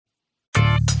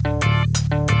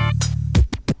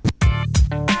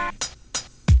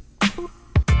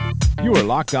You are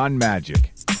Locked On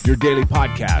Magic, your daily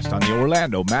podcast on the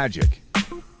Orlando Magic.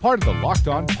 Part of the Locked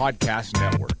On Podcast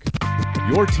Network.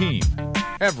 Your team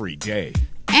every day.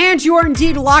 And you are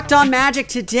indeed Locked On Magic.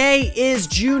 Today is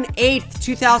June 8th,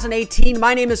 2018.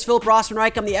 My name is Philip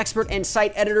Rossman-Reich. I'm the expert and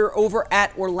site editor over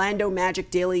at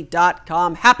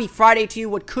OrlandoMagicDaily.com. Happy Friday to you.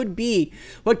 What could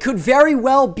very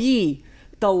well be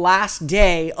the last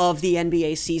day of the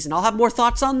NBA season. I'll have more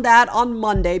thoughts on that on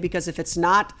Monday, because if it's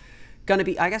not going to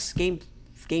be, I guess Game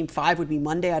 5 would be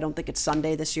Monday. I don't think it's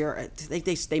Sunday this year.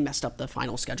 They messed up the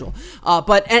final schedule.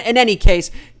 But in any case,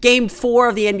 Game 4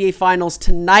 of the NBA Finals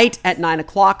tonight at 9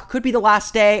 o'clock could be the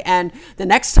last day. And the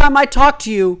next time I talk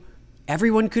to you,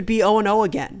 everyone could be 0-0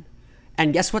 again.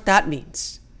 And guess what that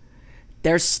means?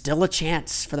 There's still a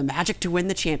chance for the Magic to win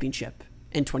the championship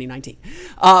in 2019.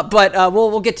 But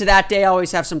we'll get to that day. I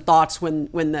always have some thoughts when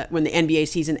the NBA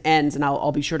season ends, and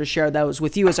I'll be sure to share those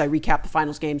with you as I recap the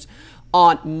finals games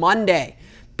on Monday.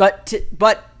 But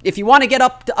if you want to get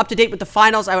up to date with the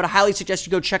finals, I would highly suggest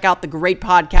you go check out the great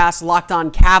podcast, Locked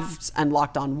On Cavs and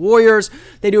Locked On Warriors.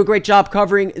 They do a great job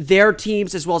covering their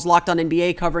teams, as well as Locked On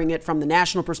NBA, covering it from the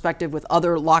national perspective with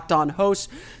other Locked On hosts.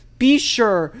 Be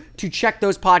sure to check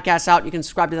those podcasts out. You can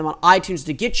subscribe to them on iTunes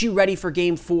to get you ready for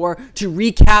Game 4, to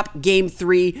recap Game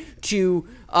 3, to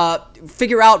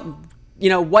figure out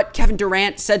what Kevin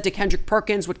Durant said to Kendrick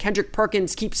Perkins, what Kendrick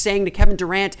Perkins keeps saying to Kevin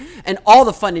Durant, and all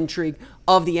the fun intrigue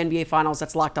of the NBA Finals.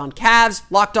 That's Locked On Cavs,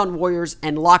 Locked On Warriors,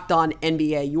 and Locked On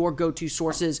NBA, your go-to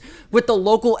sources with the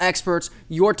local experts,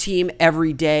 your team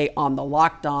every day on the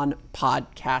Locked On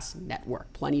Podcast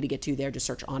Network. Plenty to get to there. Just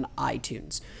search on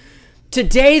iTunes.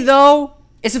 Today, though,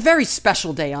 is a very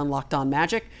special day on Locked On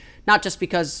Magic, not just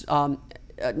because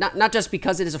not just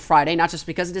because it is a Friday, not just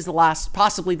because it is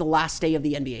possibly the last day of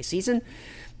the NBA season.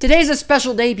 Today's a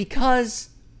special day because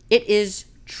it is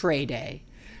Trae Day.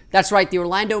 That's right, the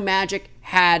Orlando Magic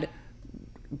had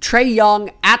Trae Young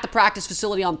at the practice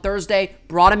facility on Thursday,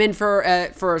 brought him in for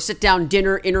a sit-down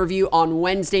dinner interview on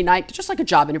Wednesday night, just like a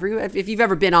job interview. If you've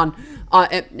ever been on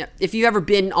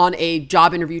a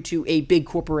job interview to a big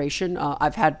corporation,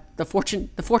 I've had the fortune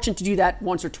to do that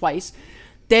once or twice.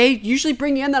 They usually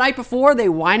bring you in the night before. They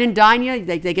wine and dine you.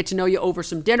 They get to know you over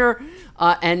some dinner,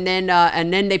 and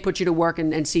then they put you to work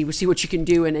and see what you can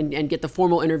do and get the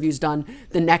formal interviews done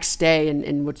the next day.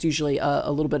 And what's usually a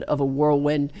little bit of a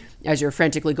whirlwind as you're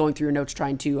frantically going through your notes,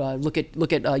 trying to look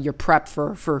at your prep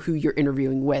for who you're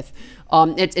interviewing with.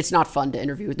 It's not fun to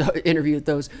interview with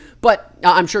those, but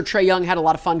I'm sure Trae Young had a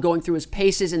lot of fun going through his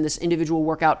paces in this individual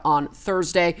workout on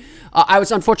Thursday. I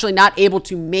was unfortunately not able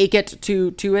to make it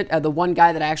to it. The one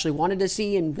guy that I actually wanted to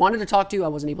see and wanted to talk to, I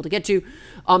wasn't able to get to.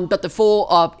 But the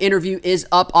full interview is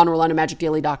up on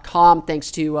OrlandoMagicDaily.com,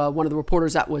 thanks to one of the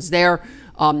reporters that was there,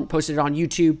 posted it on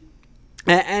YouTube.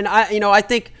 And I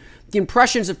think the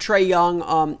impressions of Trae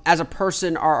Young as a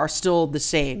person are still the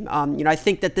same. I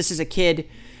think that this is a kid.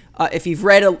 If you've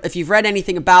read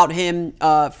anything about him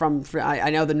from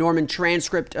I know the Norman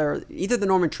Transcript, or either the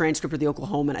Norman Transcript or the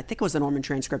Oklahoman, I think it was the Norman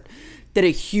Transcript, did a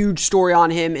huge story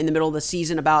on him in the middle of the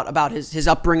season about his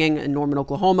upbringing in Norman,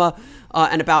 Oklahoma,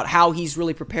 and about how he's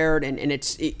really prepared, and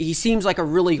he seems like a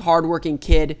really hardworking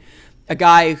kid, a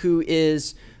guy who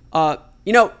is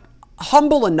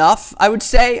humble enough, I would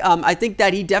say. I think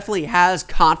that he definitely has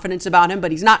confidence about him,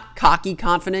 but he's not cocky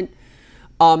confident.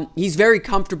 He's very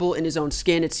comfortable in his own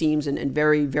skin, it seems, and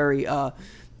very, very,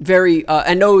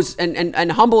 and knows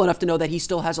and humble enough to know that he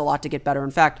still has a lot to get better.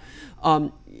 In fact,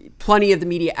 plenty of the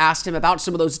media asked him about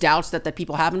some of those doubts that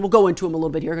people have, and we'll go into him a little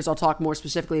bit here because I'll talk more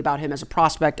specifically about him as a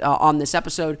prospect on this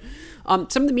episode.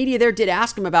 Some of the media there did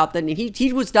ask him about that, and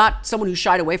he was not someone who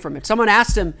shied away from it. Someone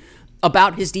asked him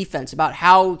about his defense, about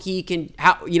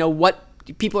what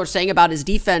people are saying about his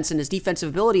defense and his defensive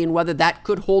ability, and whether that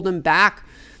could hold him back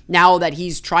now that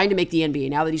he's trying to make the NBA,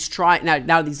 now that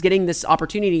he's getting this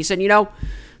opportunity. He said,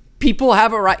 people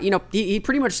have a right, he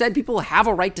pretty much said people have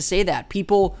a right to say that.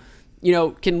 People,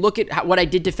 can look at what I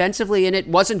did defensively and it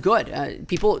wasn't good.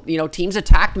 Teams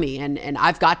attacked me and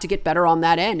I've got to get better on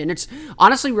that end. And it's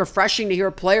honestly refreshing to hear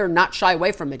a player not shy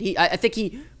away from it. I think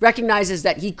he recognizes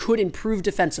that he could improve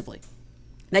defensively,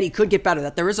 that he could get better,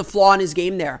 that there is a flaw in his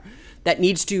game there that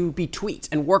needs to be tweaked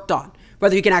and worked on.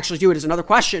 Whether he can actually do it is another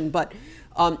question, but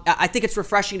I think it's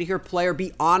refreshing to hear a player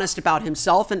be honest about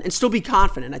himself and still be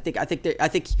confident. I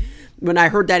think when I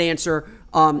heard that answer,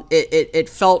 it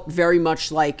felt very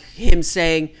much like him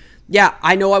saying, yeah,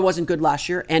 I know I wasn't good last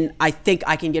year, and I think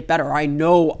I can get better. Or I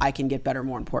know I can get better,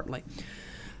 more importantly.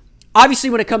 Obviously,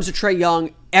 when it comes to Trae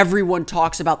Young, everyone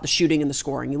talks about the shooting and the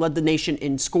scoring. He led the nation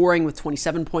in scoring with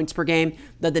 27 points per game,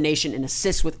 led the nation in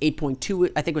assists with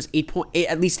 8.2, I think it was 8.8,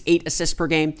 at least 8 assists per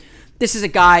game. This is a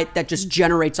guy that just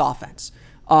generates offense.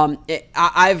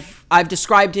 I've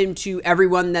described him to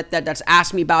everyone that's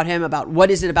asked me about him, about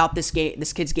what is it about this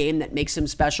kid's game that makes him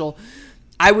special.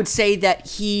 I would say that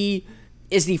he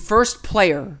is the first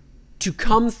player to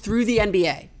come through the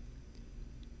NBA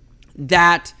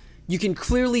that you can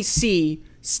clearly see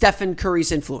Stephen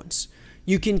Curry's influence.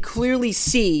 You can clearly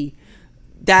see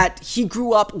that he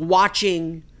grew up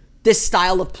watching this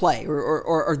style of play,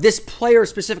 or this player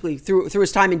specifically through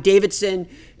his time in Davidson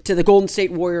to the Golden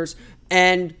State Warriors,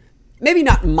 and maybe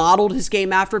not modeled his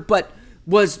game after, but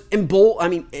was in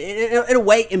a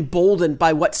way emboldened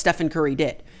by what Stephen Curry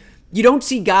did. You don't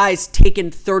see guys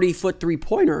taking 30-foot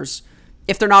three-pointers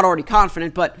if they're not already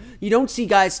confident, but you don't see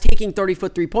guys taking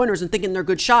 30-foot three-pointers and thinking they're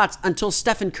good shots until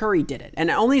Stephen Curry did it. And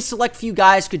only a select few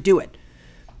guys could do it.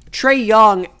 Trae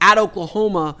Young at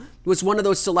Oklahoma was one of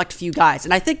those select few guys.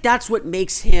 And I think that's what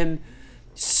makes him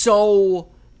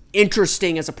so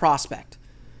interesting as a prospect.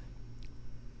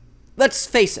 Let's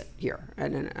face it here.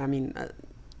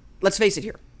 Let's face it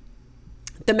here.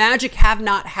 The Magic have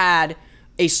not had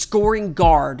a scoring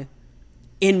guard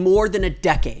in more than a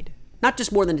decade. Not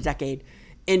just more than a decade,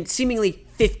 in seemingly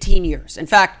 15 years. In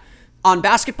fact, on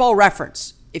Basketball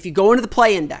Reference, if you go into the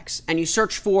play index and you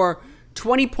search for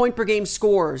 20-point per game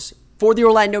scores for the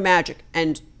Orlando Magic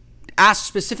and ask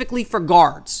specifically for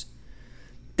guards,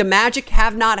 the Magic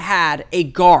have not had a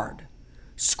guard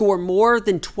score more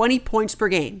than 20 points per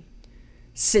game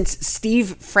since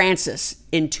Steve Francis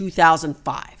in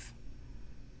 2005.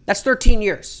 That's 13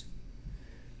 years.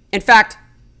 In fact,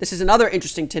 this is another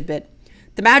interesting tidbit.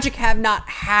 The Magic have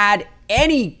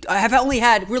only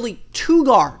had really 2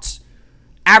 guards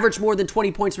average more than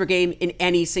 20 points per game in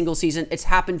any single season. It's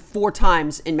happened 4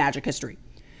 times in Magic history.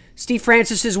 Steve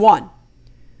Francis is 1.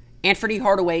 Anthony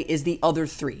Hardaway is the other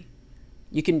 3.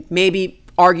 You can maybe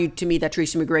argue to me that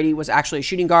Tracy McGrady was actually a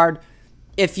shooting guard.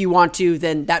 If you want to,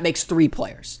 then that makes 3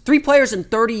 players. 3 players in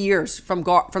 30 years from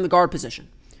the guard position.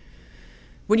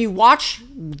 When you watch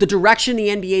the direction the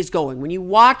NBA is going, when you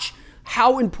watch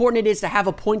how important it is to have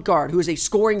a point guard who is a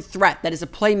scoring threat, that is a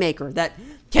playmaker, that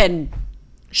can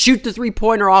shoot the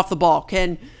three-pointer off the ball,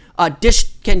 can dish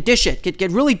it,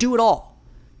 can really do it all.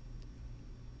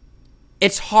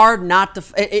 It's hard not to.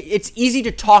 It's easy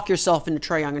to talk yourself into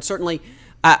Trae Young, and certainly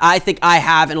I think I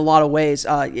have in a lot of ways.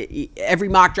 Every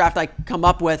mock draft I come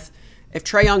up with, if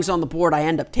Trae Young's on the board, I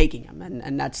end up taking him,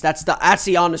 and that's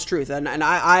the honest truth. And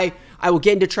I will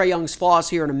get into Trae Young's flaws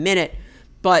here in a minute,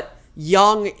 but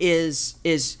Young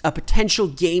is a potential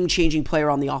game-changing player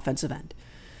on the offensive end.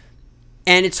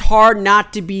 And it's hard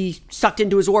not to be sucked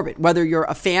into his orbit, whether you're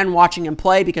a fan watching him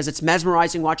play, because it's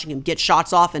mesmerizing watching him get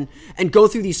shots off and go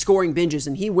through these scoring binges.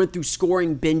 And he went through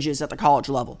scoring binges at the college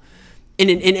level in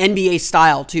an NBA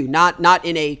style too, not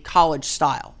in a college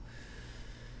style.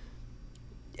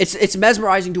 It's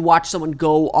mesmerizing to watch someone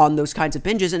go on those kinds of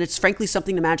binges, and it's frankly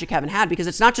something the Magic haven't had, because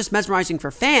it's not just mesmerizing for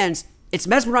fans, it's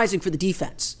mesmerizing for the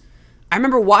defense. I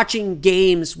remember watching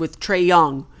games with Trae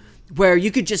Young where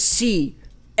you could just see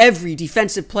every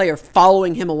defensive player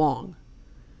following him along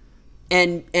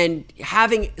and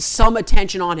having some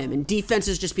attention on him, and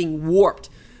defenses just being warped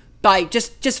by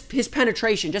just his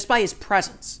penetration, just by his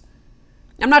presence.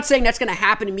 I'm not saying that's going to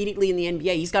happen immediately in the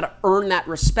NBA. He's got to earn that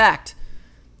respect,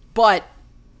 but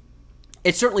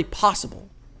it's certainly possible.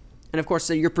 And of course,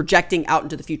 so you're projecting out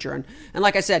into the future. And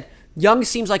like I said, Young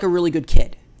seems like a really good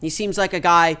kid. He seems like a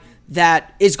guy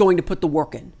that is going to put the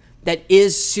work in, that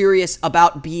is serious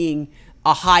about being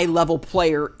a high-level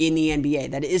player in the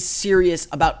NBA, that is serious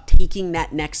about taking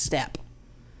that next step.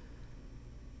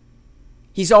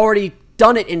 He's already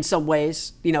done it in some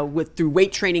ways, through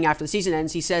weight training after the season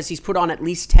ends. He says he's put on at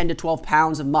least 10 to 12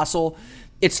 pounds of muscle.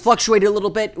 It's fluctuated a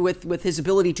little bit with his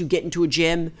ability to get into a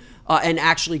gym and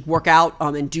actually work out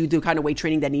and do the kind of weight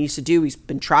training that he needs to do. He's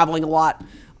been traveling a lot.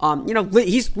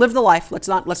 He's lived the life. Let's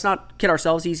not kid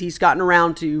ourselves. He's gotten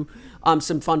around to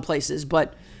some fun places,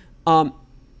 but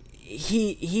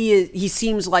he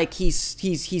seems like he's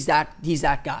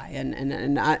that guy,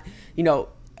 and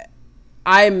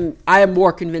I am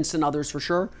more convinced than others for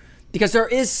sure, because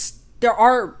there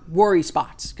are worry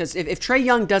spots, because if Trae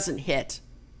Young doesn't hit,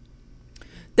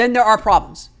 then there are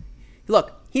problems.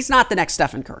 Look, he's not the next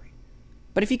Stephen Curry,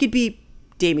 but if he could be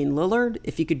Damian Lillard,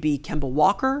 if he could be Kemba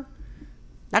Walker,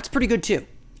 that's pretty good too.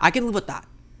 I can live with that.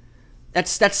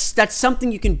 That's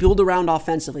something you can build around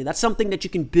offensively. That's something that you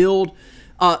can build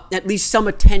at least some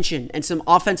attention and some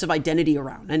offensive identity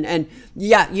around. And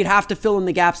yeah, you'd have to fill in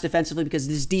the gaps defensively because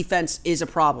this defense is a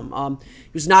problem.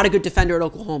 He was not a good defender at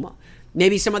Oklahoma.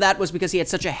 Maybe some of that was because he had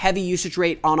such a heavy usage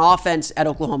rate on offense at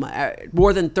Oklahoma,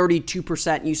 more than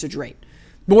 32% usage rate,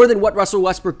 more than what Russell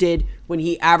Westbrook did when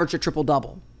he averaged a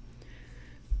triple-double.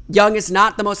 Young is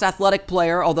not the most athletic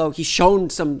player, although he's shown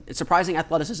some surprising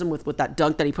athleticism with that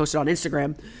dunk that he posted on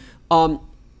Instagram.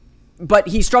 But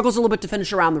he struggles a little bit to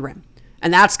finish around the rim.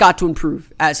 And that's got to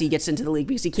improve as he gets into the league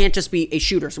because he can't just be a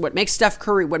shooter. So what makes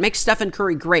Stephen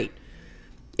Curry great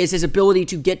is his ability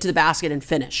to get to the basket and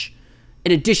finish,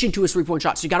 in addition to his three-point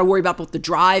shot. So you got to worry about both the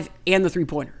drive and the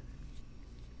three-pointer.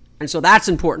 And so that's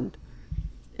important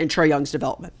in Trae Young's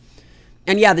development.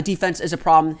 And yeah, the defense is a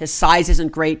problem. His size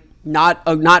isn't great, not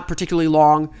particularly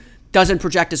long, doesn't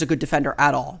project as a good defender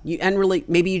at all. And really,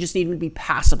 maybe you just need him to be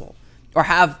passable or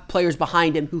have players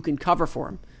behind him who can cover for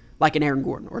him, like an Aaron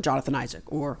Gordon or Jonathan Isaac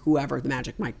or whoever the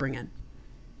Magic might bring in.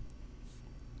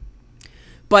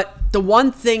 But the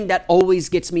one thing that always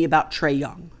gets me about Trae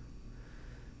Young,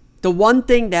 the one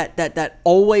thing that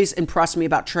always impressed me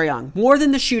about Trae Young, more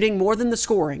than the shooting, more than the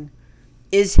scoring,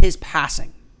 is his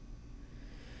passing.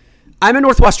 I'm a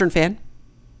Northwestern fan.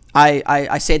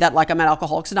 I say that like I'm at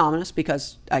Alcoholics Anonymous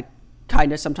because I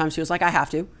kind of sometimes feels like I have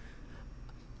to.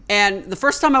 And the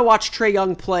first time I watched Trae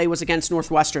Young play was against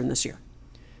Northwestern this year.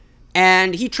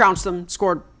 And he trounced them,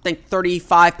 scored, I think,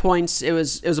 35 points. It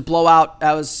was a blowout.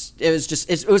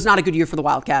 It was not a good year for the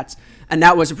Wildcats. And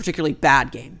that was a particularly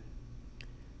bad game.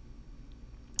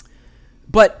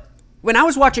 But when I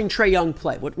was watching Trae Young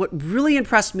play, what really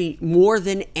impressed me more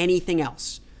than anything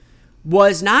else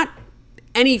was not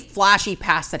any flashy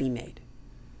pass that he made.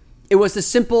 It was the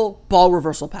simple ball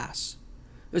reversal pass.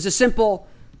 It was a simple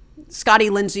Scottie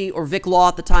Lindsey or Vic Law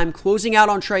at the time closing out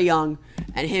on Trae Young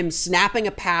and him snapping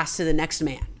a pass to the next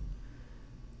man.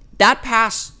 That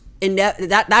pass, in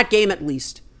that game at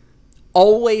least,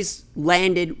 always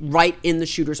landed right in the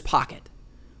shooter's pocket.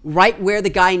 Right where the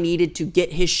guy needed to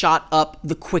get his shot up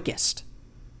the quickest.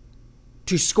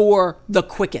 To score the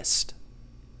quickest.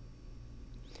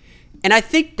 And I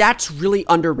think that's really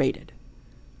underrated.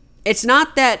 It's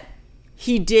not that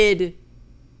he did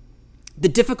the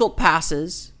difficult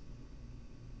passes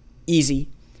easy.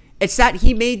 It's that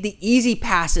he made the easy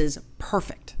passes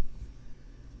perfect.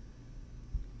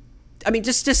 I mean,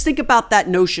 just think about that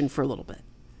notion for a little bit.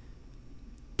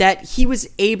 That he was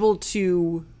able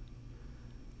to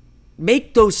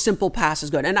make those simple passes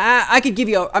good. And I'm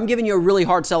giving you a really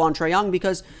hard sell on Trae Young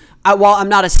because while I'm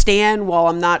not a stan, while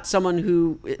I'm not someone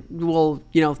who will,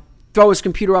 throw his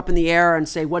computer up in the air and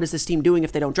say, what is this team doing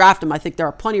if they don't draft him? I think there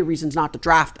are plenty of reasons not to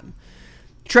draft him.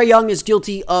 Trae Young is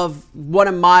guilty of one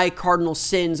of my cardinal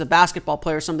sins, a basketball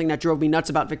player, something that drove me nuts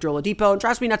about Victor Oladipo and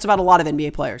drives me nuts about a lot of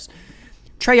NBA players.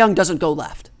 Trae Young doesn't go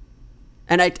left.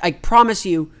 And I promise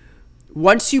you,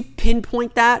 once you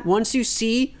pinpoint that, once you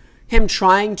see him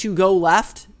trying to go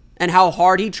left and how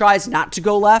hard he tries not to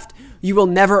go left, you will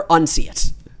never unsee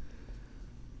it.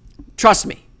 Trust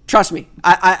me.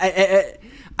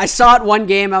 I saw it one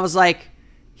game. I was like,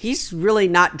 he's really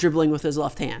not dribbling with his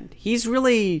left hand. He's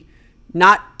really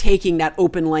not taking that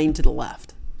open lane to the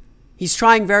left. He's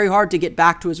trying very hard to get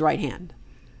back to his right hand.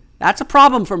 That's a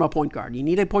problem from a point guard. You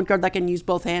need a point guard that can use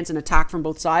both hands and attack from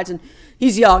both sides. And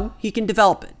he's young. He can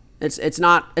develop it. It's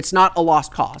not a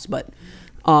lost cause, but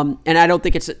and I don't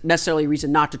think it's necessarily a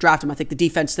reason not to draft him. I think the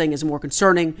defense thing is more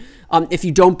concerning. If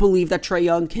you don't believe that Trae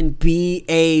Young can be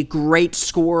a great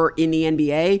scorer in the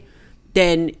NBA,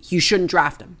 then you shouldn't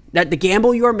draft him. That the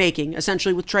gamble you are making,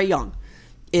 essentially with Trae Young,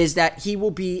 is that he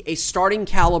will be a starting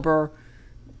caliber,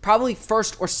 probably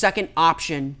first or second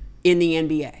option in the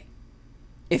NBA.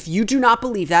 If you do not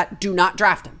believe that, do not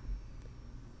draft him.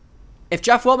 If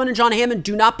Jeff Weltman and John Hammond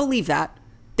do not believe that,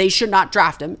 they should not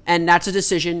draft him, and that's a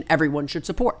decision everyone should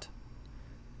support.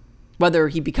 Whether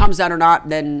he becomes that or not,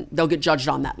 then they'll get judged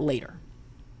on that later.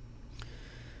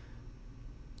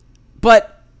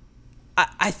 But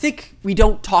I think we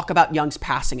don't talk about Young's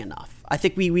passing enough. I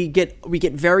think we get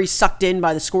very sucked in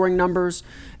by the scoring numbers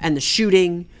and the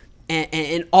shooting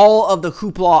and all of the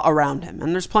hoopla around him.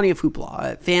 And there's plenty of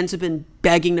hoopla. Fans have been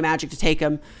begging the Magic to take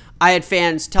him. I had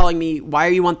fans telling me, why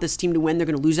do you want this team to win? They're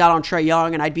going to lose out on Trae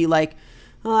Young. And I'd be like,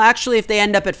 actually, if they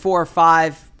end up at 4 or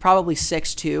 5, probably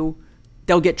 6 too,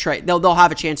 they'll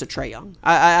have a chance at Trae Young.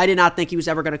 I did not think he was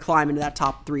ever going to climb into that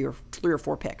top 3 or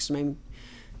 4 picks. I mean,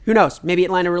 who knows? Maybe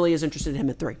Atlanta really is interested in him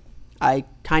at 3. I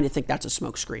kind of think that's a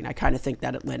smokescreen. I kind of think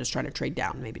that Atlanta's trying to trade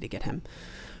down maybe to get him.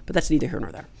 But that's neither here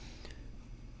nor there.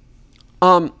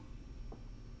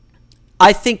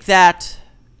 I think that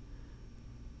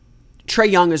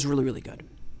Trae Young is really, really good.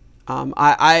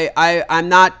 I'm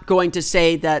not going to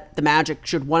say that the Magic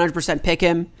should 100% pick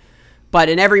him, but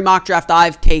in every mock draft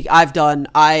I've done,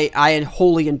 I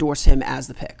wholly endorse him as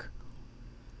the pick.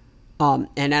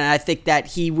 And I think that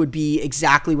he would be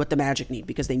exactly what the Magic need,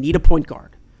 because they need a point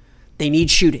guard. They need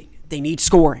shooting. They need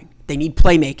scoring. They need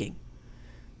playmaking.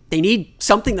 They need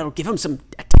something that'll give them some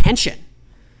attention.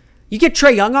 You get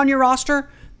Trae Young on your roster,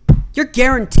 you're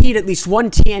guaranteed at least one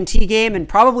TNT game and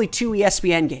probably 2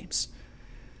 ESPN games.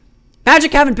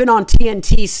 Magic haven't been on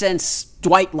TNT since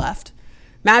Dwight left.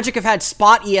 Magic have had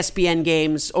spot ESPN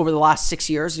games over the last 6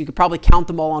 years. You could probably count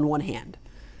them all on one hand.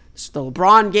 It's the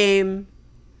LeBron game.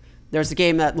 There's the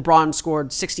game that LeBron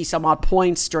scored 60-some-odd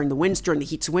points during the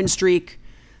Heat's win streak.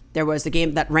 There was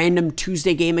that random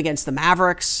Tuesday game against the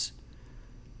Mavericks.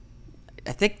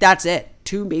 I think that's it.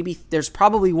 2, maybe. There's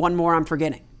probably one more I'm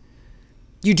forgetting.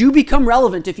 You do become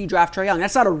relevant if you draft Trae Young.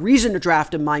 That's not a reason to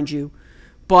draft him, mind you,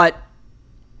 but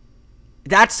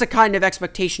that's the kind of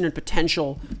expectation and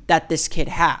potential that this kid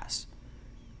has.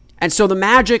 And so the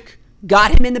Magic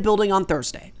got him in the building on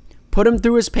Thursday, put him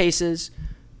through his paces,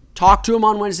 talked to him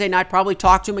on Wednesday night, probably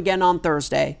talked to him again on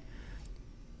Thursday,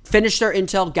 finished their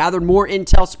intel, gathered more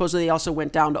intel. Supposedly they also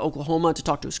went down to Oklahoma to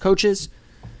talk to his coaches.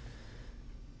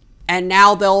 And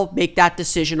now they'll make that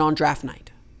decision on draft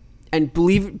night. And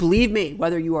believe me,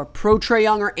 whether you are pro Trae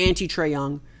Young or anti Trae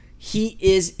Young, he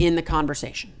is in the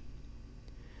conversation.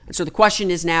 And so the question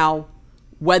is now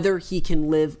whether he can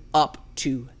live up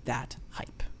to that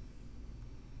hype.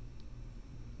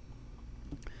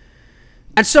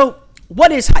 And so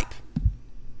what is hype?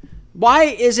 Why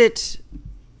is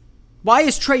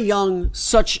Trae Young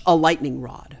such a lightning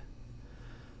rod?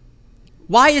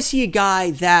 Why is he a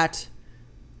guy that,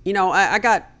 when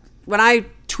I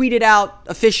tweeted out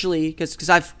officially, because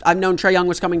I've known Trae Young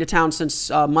was coming to town since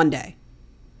Monday.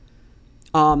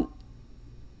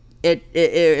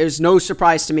 It was no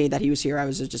surprise to me that he was here. I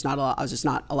was just not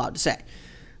allowed to say.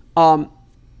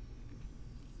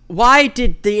 Why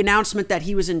did the announcement that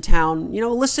he was in town,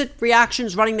 elicit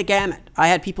reactions running the gamut? I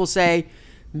had people say,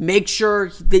 make sure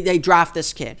they draft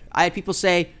this kid. I had people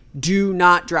say, do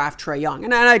not draft Trae Young.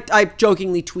 And I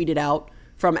jokingly tweeted out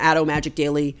from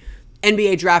 @OMagicDaily,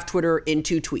 NBA draft Twitter in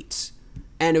 2 tweets.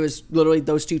 And it was literally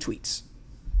those 2 tweets.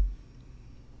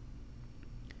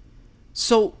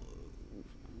 So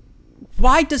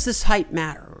why does this hype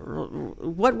matter?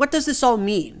 What does this all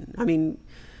mean? I mean,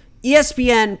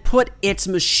 ESPN put its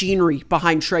machinery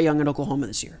behind Trae Young in Oklahoma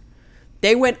this year.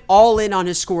 They went all in on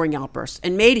his scoring outbursts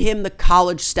and made him the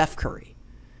college Steph Curry.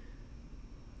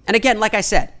 And again, like I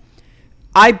said,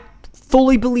 I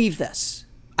fully believe this.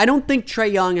 I don't think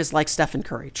Trae Young is like Stephen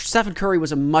Curry. Stephen Curry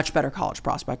was a much better college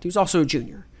prospect. He was also a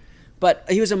junior, but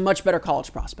he was a much better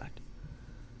college prospect.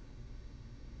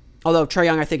 Although Trae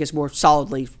Young, I think, is more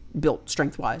solidly built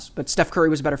strength-wise. But Steph Curry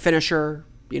was a better finisher.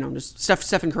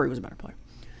 Stephen Curry was a better player.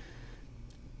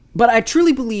 But I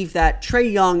truly believe that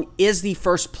Trae Young is the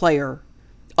first player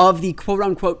of the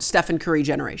quote-unquote Stephen Curry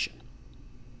generation.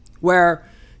 Where,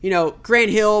 Grant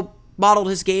Hill modeled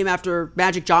his game after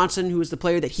Magic Johnson, who was the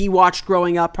player that he watched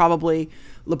growing up probably.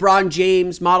 LeBron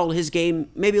James modeled his game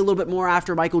maybe a little bit more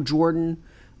after Michael Jordan.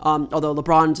 Although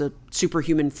LeBron's a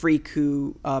superhuman freak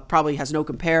who probably has no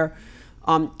compare.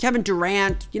 Kevin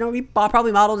Durant, he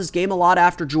probably modeled his game a lot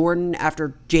after Jordan,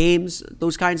 after James,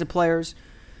 those kinds of players.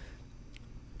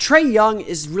 Trae Young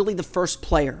is really the first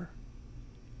player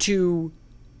to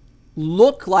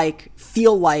look like,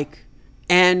 feel like,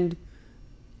 and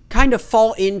kind of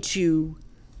fall into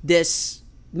this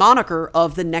moniker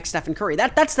of the next Stephen Curry.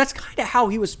 That's kind of how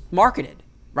he was marketed,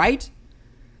 right?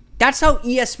 That's how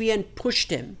ESPN pushed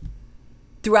him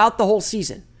throughout the whole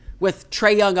season with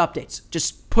Trae Young updates,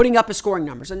 just putting up his scoring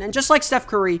numbers. And just like Steph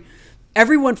Curry,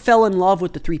 everyone fell in love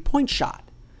with the three-point shot,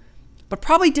 but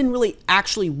probably didn't really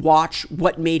actually watch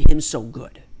what made him so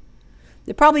good.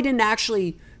 They probably didn't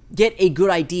actually get a good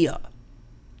idea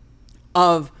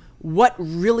of what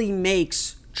really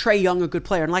makes Trae Young a good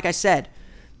player. And like I said,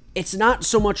 it's not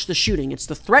so much the shooting. It's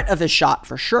the threat of his shot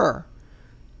for sure.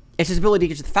 It's his ability to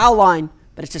get to the foul line,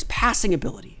 but it's his passing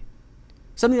ability.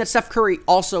 Something that Steph Curry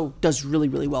also does really,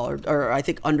 really well, or I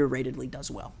think underratedly does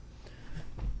well.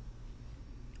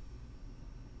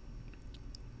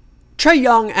 Trae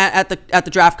Young at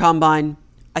the draft combine,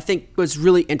 I think, was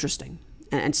really interesting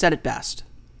and said it best.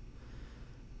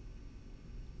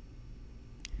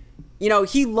 He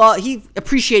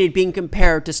appreciated being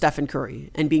compared to Stephen Curry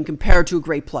and being compared to a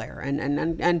great player,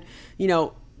 and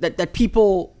that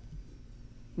people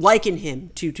liken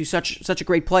him to such a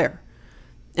great player,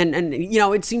 and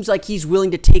it seems like he's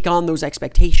willing to take on those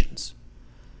expectations.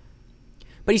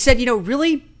 But he said,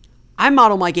 really, I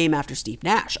model my game after Steve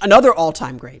Nash, another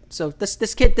all-time great. So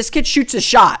this kid shoots a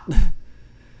shot.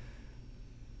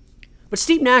 But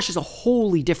Steve Nash is a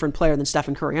wholly different player than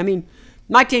Stephen Curry. I mean,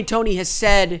 Mike D'Antoni has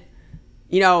said,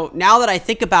 now that I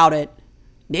think about it,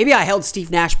 maybe I held Steve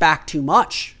Nash back too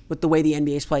much with the way the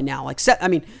NBA's played now.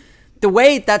 The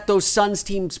way that those Suns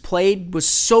teams played was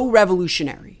so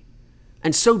revolutionary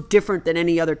and so different than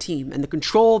any other team. And the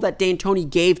control that D'Antoni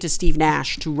gave to Steve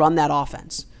Nash to run that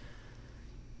offense.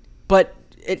 But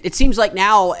it seems like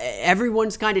now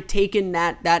everyone's kind of taken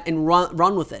that and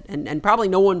run with it. And probably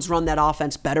no one's run that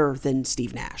offense better than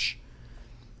Steve Nash.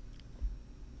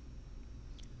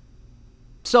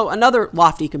 So another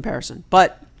lofty comparison.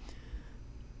 But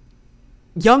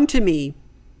Young to me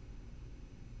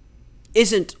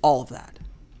isn't all of that.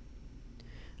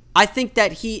 I think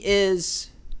that he is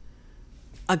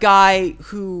a guy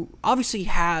who obviously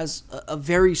has a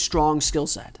very strong skill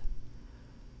set.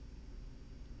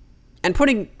 And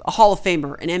putting a Hall of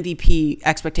Famer and MVP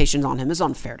expectations on him is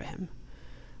unfair to him.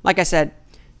 Like I said,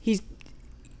 he's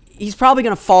probably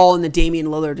going to fall in the Damian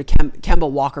Lillard to Kemba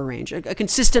Walker range. A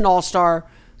consistent all-star,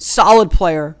 solid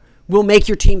player, will make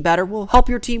your team better, will help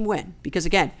your team win. Because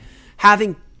again,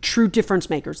 having true difference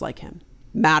makers like him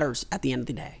matters at the end of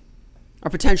the day.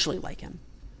 Or potentially like him.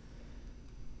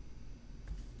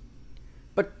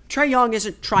 But Trae Young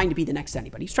isn't trying to be the next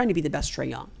anybody. He's trying to be the best Trae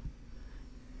Young.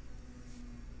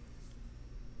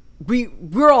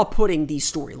 We're all putting these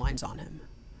storylines on him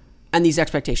and these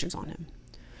expectations on him.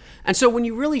 And so when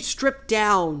you really strip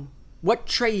down what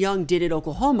Trae Young did at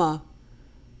Oklahoma,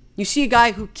 you see a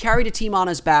guy who carried a team on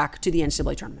his back to the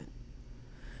NCAA tournament.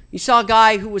 You saw a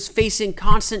guy who was facing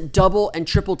constant double and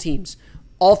triple teams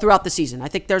all throughout the season. I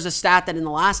think there's a stat that in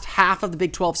the last half of the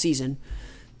Big 12 season,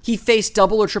 he faced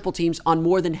double or triple teams on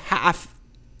more than half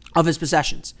of his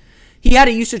possessions. He had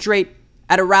a usage rate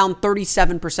at around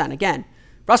 37%. Again,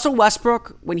 Russell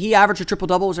Westbrook, when he averaged a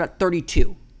triple-double, was at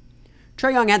 32.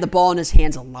 Trae Young had the ball in his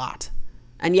hands a lot.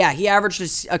 And yeah, he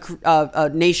averaged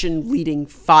a nation-leading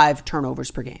 5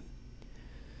 turnovers per game.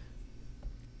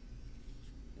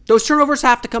 Those turnovers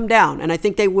have to come down, and I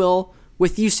think they will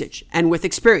with usage and with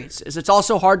experience. As it's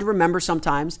also hard to remember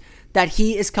sometimes that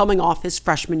he is coming off his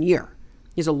freshman year.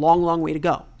 He has a long, long way to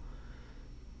go.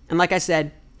 And like I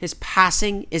said, his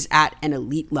passing is at an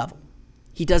elite level.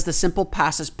 He does the simple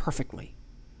passes perfectly.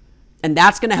 And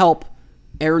that's going to help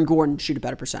Aaron Gordon shoot a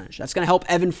better percentage. That's going to help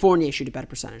Evan Fournier shoot a better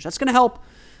percentage. That's going to help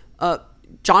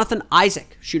Jonathan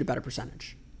Isaac shoot a better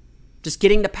percentage. Just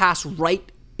getting the pass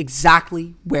right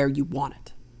exactly where you want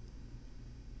it.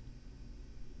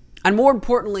 And more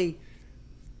importantly,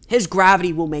 his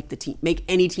gravity will make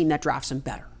any team that drafts him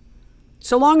better.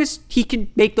 So long as he can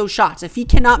make those shots. If he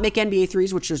cannot make NBA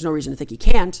threes, which there's no reason to think he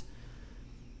can't,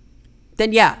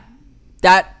 then yeah,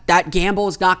 that gamble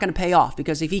is not going to pay off,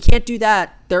 because if he can't do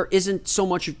that, there isn't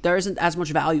as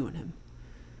much value in him.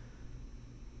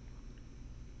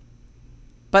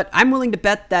 But I'm willing to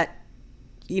bet that,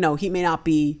 he may not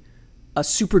be a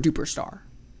super duper star.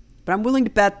 But I'm willing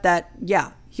to bet that,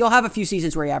 yeah, he'll have a few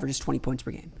seasons where he averages 20 points per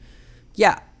game.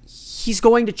 Yeah, he's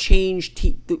going to change.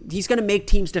 He's going to make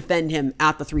teams defend him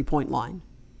at the 3-point line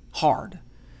hard.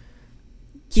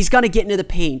 He's going to get into the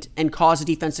paint and cause a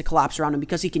defense to collapse around him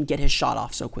because he can get his shot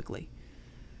off so quickly.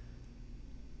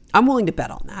 I'm willing to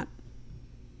bet on that.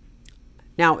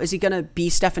 Now, is he going to be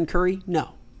Stephen Curry?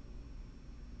 No.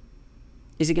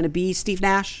 Is he going to be Steve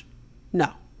Nash?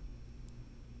 No.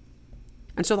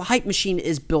 And so the hype machine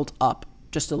is built up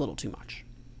just a little too much.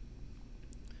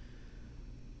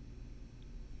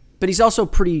 But he's also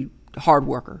pretty hard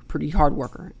worker,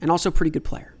 and also pretty good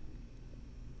player.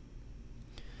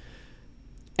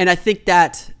 And I think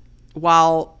that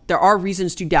while there are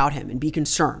reasons to doubt him and be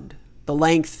concerned, the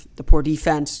length, the poor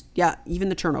defense, yeah, even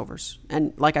the turnovers.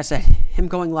 And like I said, him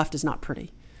going left is not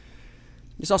pretty.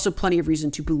 There's also plenty of reason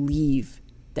to believe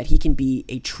that he can be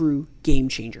a true game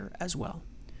changer as well.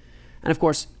 And of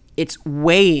course, it's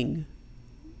weighing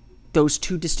those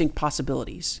two distinct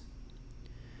possibilities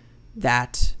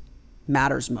that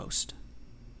matters most.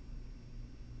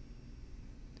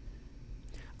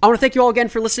 I want to thank you all again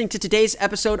for listening to today's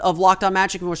episode of Locked On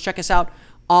Magic. Of course, check us out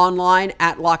online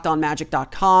at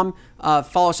LockedOnMagic.com.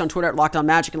 Follow us on Twitter at Locked On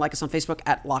Magic, and like us on Facebook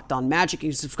at Locked On Magic. You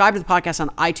can subscribe to the podcast on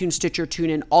iTunes, Stitcher,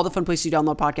 TuneIn, all the fun places you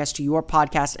download podcasts to your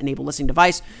podcast-enabled listening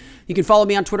device. You can follow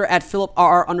me on Twitter at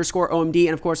PhilipRR_OMD.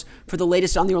 And of course, for the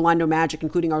latest on the Orlando Magic,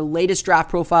 including our latest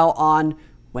draft profile on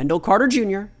Wendell Carter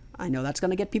Jr., I know that's going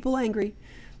to get people angry.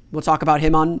 We'll talk about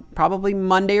him on probably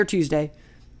Monday or Tuesday.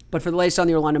 But for the latest on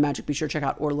the Orlando Magic, be sure to check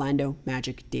out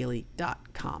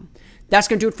OrlandoMagicDaily.com. that's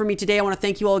going to do it for me today. I want to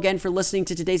thank you all again for listening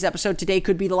to today's episode. Today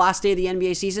could be the last day of the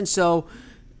NBA season, so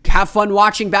have fun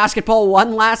watching basketball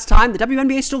one last time. The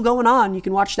WNBA is still going on. You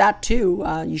can watch that too.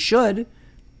 You should.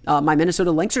 My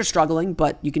Minnesota Lynx are struggling,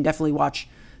 but you can definitely watch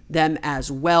them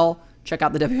as well. Check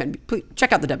out the WNBA. Please,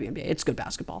 check out the WNBA. It's good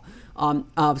basketball.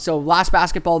 So last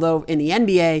basketball, though, in the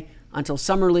NBA until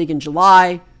Summer League in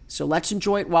July. So let's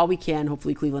enjoy it while we can.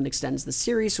 Hopefully Cleveland extends the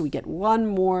series so we get one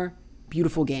more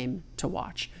beautiful game to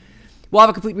watch. We'll have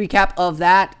a complete recap of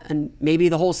that and maybe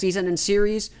the whole season and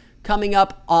series coming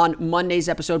up on Monday's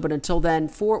episode. But until then,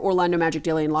 for Orlando Magic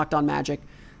Daily and Locked On Magic,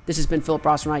 this has been Philip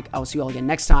Rossman-Reich. I will see you all again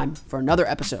next time for another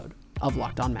episode of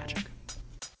Locked On Magic.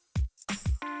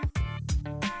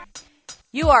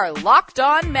 You are Locked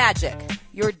On Magic,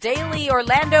 your daily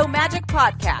Orlando Magic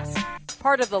podcast,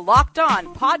 part of the Locked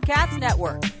On Podcast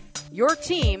Network, your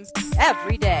team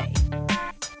every day.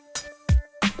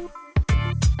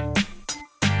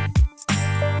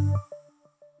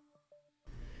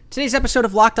 Today's episode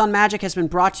of Locked On Magic has been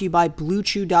brought to you by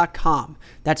BlueChew.com.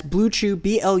 That's BlueChew,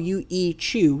 B-L-U-E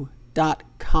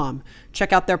Chew.com.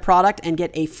 Check out their product and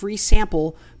get a free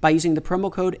sample by using the promo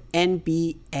code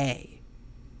NBA.